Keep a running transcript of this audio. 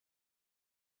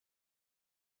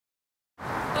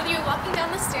You're walking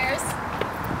down the stairs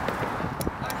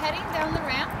or heading down the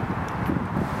ramp.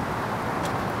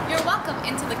 You're welcome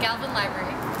into the Galvin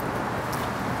Library.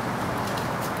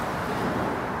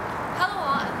 Hello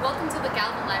all and welcome to the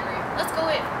Galvin Library. Let's go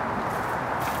in.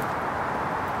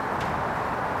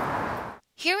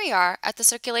 Here we are at the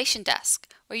circulation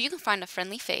desk, where you can find a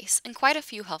friendly face and quite a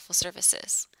few helpful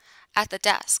services. At the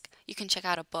desk, you can check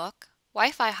out a book,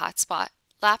 Wi-Fi hotspot,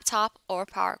 laptop, or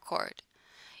power cord.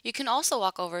 You can also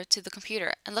walk over to the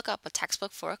computer and look up a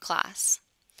textbook for a class.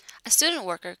 A student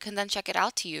worker can then check it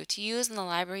out to you to use in the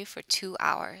library for 2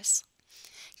 hours.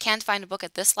 Can't find a book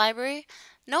at this library?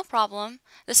 No problem.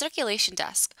 The circulation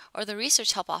desk or the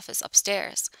research help office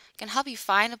upstairs can help you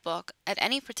find a book at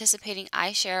any participating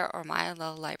iShare or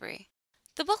MyLL library.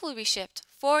 The book will be shipped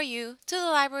for you to the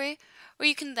library where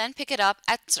you can then pick it up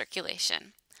at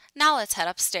circulation. Now let's head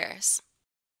upstairs.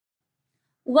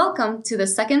 Welcome to the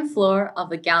second floor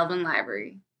of the Galvin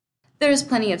Library. There is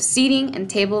plenty of seating and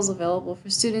tables available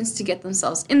for students to get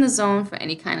themselves in the zone for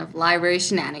any kind of library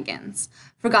shenanigans.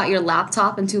 Forgot your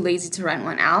laptop and too lazy to rent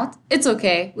one out? It's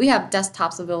okay, we have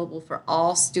desktops available for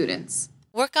all students.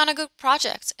 Work on a good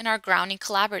project in our Grounding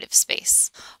collaborative space,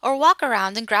 or walk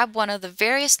around and grab one of the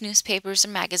various newspapers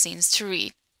and magazines to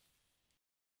read.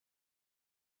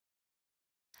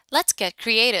 Let's get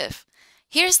creative.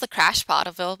 Here's the crash pod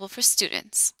available for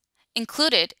students.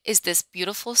 Included is this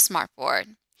beautiful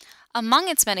smartboard. Among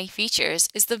its many features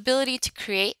is the ability to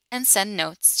create and send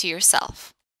notes to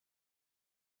yourself.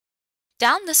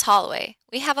 Down this hallway,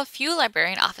 we have a few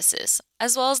librarian offices,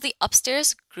 as well as the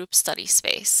upstairs group study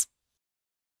space.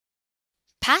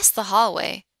 Past the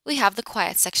hallway, we have the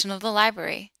quiet section of the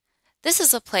library. This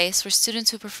is a place where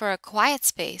students who prefer a quiet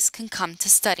space can come to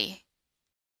study.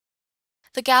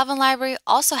 The Galvin Library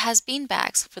also has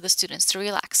beanbags for the students to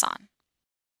relax on.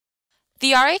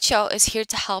 The RHO is here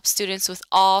to help students with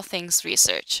all things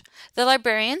research. The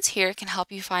librarians here can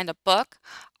help you find a book,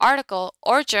 article,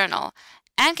 or journal,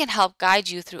 and can help guide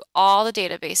you through all the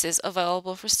databases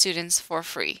available for students for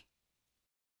free.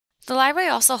 The library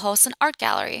also hosts an art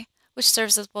gallery, which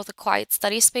serves as both a quiet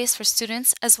study space for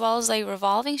students as well as a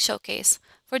revolving showcase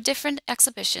for different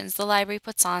exhibitions the library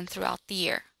puts on throughout the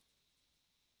year.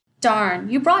 Darn,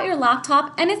 you brought your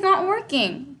laptop and it's not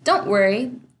working. Don't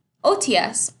worry.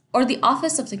 OTS, or the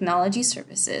Office of Technology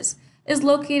Services, is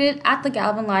located at the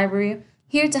Galvin Library,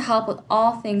 here to help with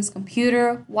all things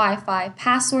computer, Wi-Fi,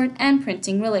 password, and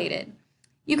printing related.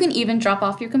 You can even drop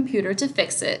off your computer to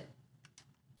fix it.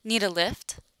 Need a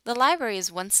lift? The library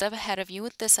is one step ahead of you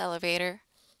with this elevator,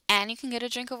 and you can get a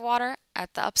drink of water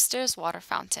at the upstairs water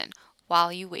fountain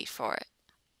while you wait for it.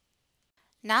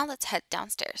 Now let's head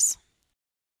downstairs.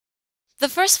 The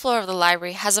first floor of the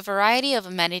library has a variety of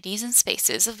amenities and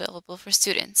spaces available for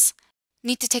students.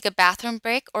 Need to take a bathroom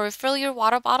break or refill your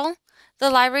water bottle? The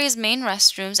library's main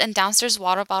restrooms and downstairs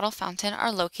water bottle fountain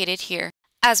are located here.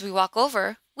 As we walk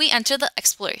over, we enter the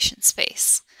exploration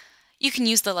space. You can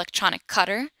use the electronic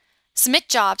cutter, submit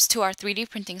jobs to our 3D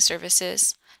printing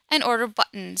services, and order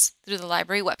buttons through the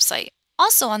library website.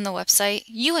 Also on the website,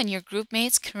 you and your group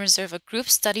mates can reserve a group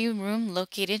study room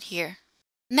located here.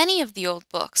 Many of the old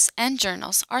books and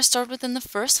journals are stored within the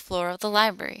first floor of the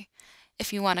library.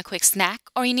 If you want a quick snack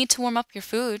or you need to warm up your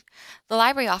food, the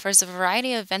library offers a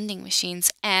variety of vending machines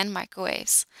and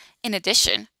microwaves. In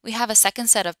addition, we have a second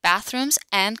set of bathrooms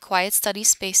and quiet study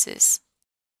spaces.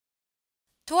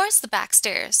 Towards the back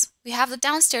stairs, we have the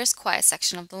downstairs quiet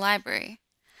section of the library.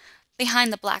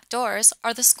 Behind the black doors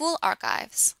are the school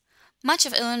archives. Much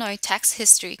of Illinois Tech's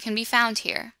history can be found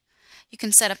here. You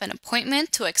can set up an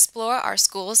appointment to explore our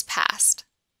school's past.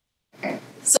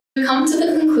 So we've come to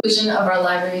the conclusion of our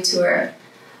library tour.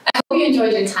 I hope you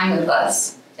enjoyed your time with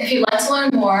us. If you'd like to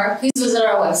learn more, please visit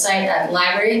our website at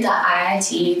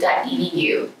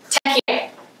library.iit.edu.